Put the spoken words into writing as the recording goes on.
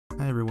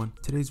Hi everyone,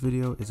 today's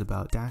video is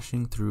about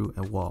dashing through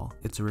a wall.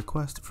 It's a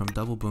request from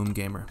Double Boom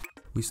Gamer.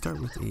 We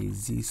start with a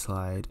Z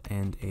slide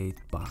and a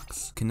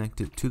box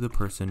connected to the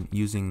person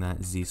using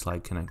that Z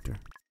slide connector.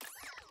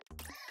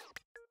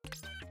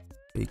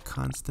 A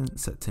constant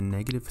set to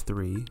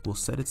 -3 will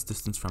set its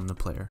distance from the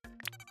player.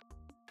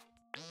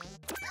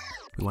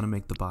 We want to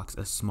make the box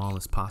as small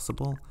as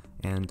possible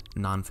and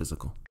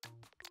non-physical.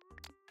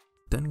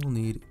 Then we'll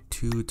need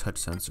 2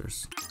 touch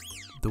sensors.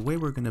 The way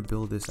we're going to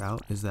build this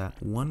out is that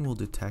one will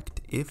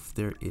detect if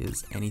there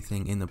is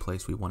anything in the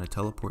place we want to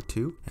teleport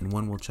to, and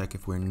one will check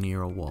if we're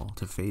near a wall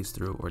to phase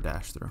through or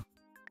dash through.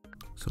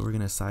 So we're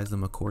going to size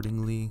them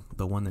accordingly.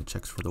 The one that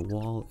checks for the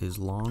wall is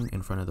long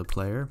in front of the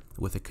player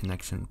with a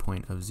connection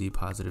point of Z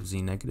positive,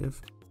 Z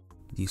negative.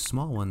 The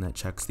small one that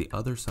checks the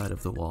other side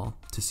of the wall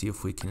to see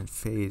if we can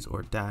phase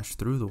or dash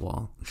through the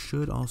wall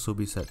should also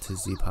be set to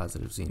Z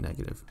positive, Z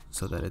negative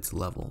so that it's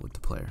level with the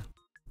player.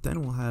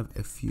 Then we'll have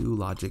a few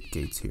logic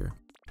gates here.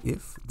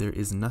 If there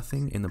is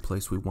nothing in the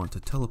place we want to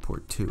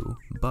teleport to,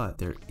 but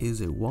there is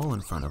a wall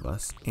in front of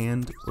us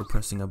and we're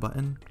pressing a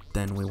button,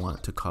 then we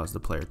want to cause the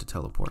player to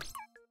teleport.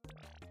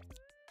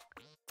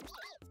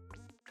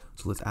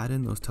 So let's add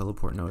in those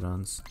teleport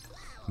nodons,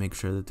 make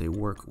sure that they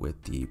work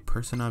with the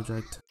person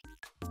object.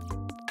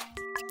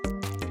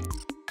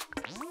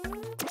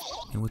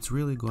 And what's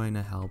really going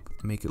to help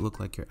make it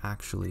look like you're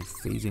actually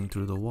phasing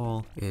through the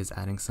wall is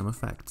adding some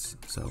effects.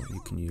 So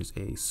you can use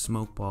a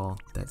smoke ball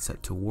that's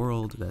set to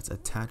world that's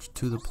attached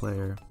to the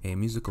player, a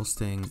musical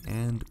sting,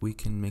 and we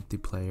can make the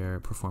player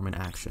perform an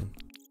action.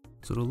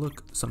 So it'll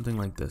look something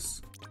like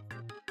this.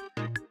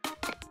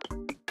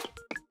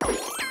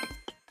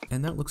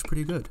 And that looks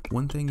pretty good.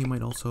 One thing you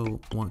might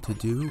also want to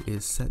do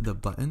is set the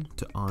button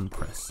to on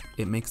press.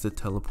 It makes the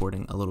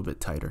teleporting a little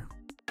bit tighter.